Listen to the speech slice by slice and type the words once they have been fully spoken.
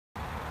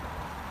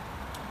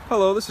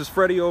Hello, this is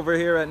Freddie over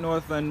here at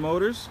North End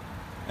Motors,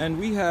 and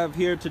we have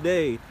here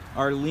today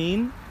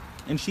Arlene,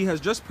 and she has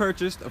just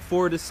purchased a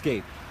Ford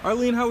Escape.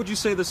 Arlene, how would you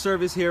say the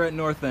service here at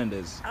North End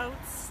is?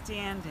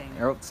 Outstanding.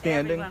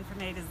 Outstanding. Everyone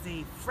from A to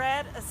Z.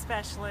 Fred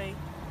especially,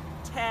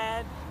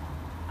 Ted,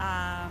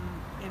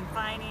 in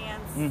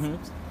finance,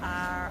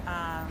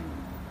 our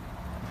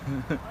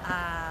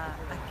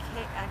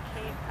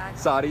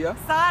Sadia?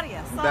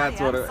 Sadia.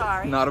 That's what I'm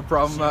sorry. Not a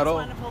problem She at was all.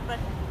 wonderful, but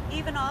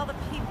even all the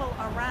people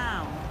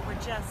around were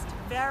just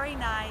very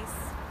nice,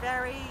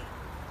 very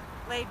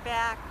laid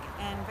back,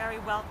 and very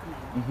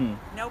welcoming.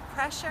 No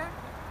pressure,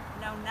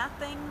 no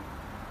nothing.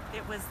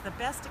 It was the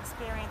best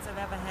experience I've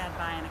ever had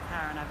buying a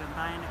car, and I've been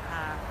buying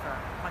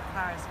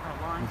cars for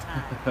a long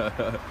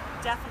time.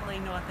 Definitely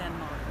North End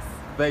Motors.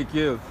 Thank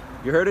you.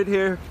 You heard it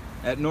here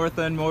at North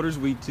End Motors.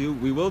 We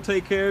will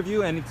take care of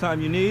you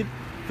anytime you need.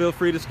 Feel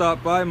free to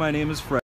stop by. My name is Fred.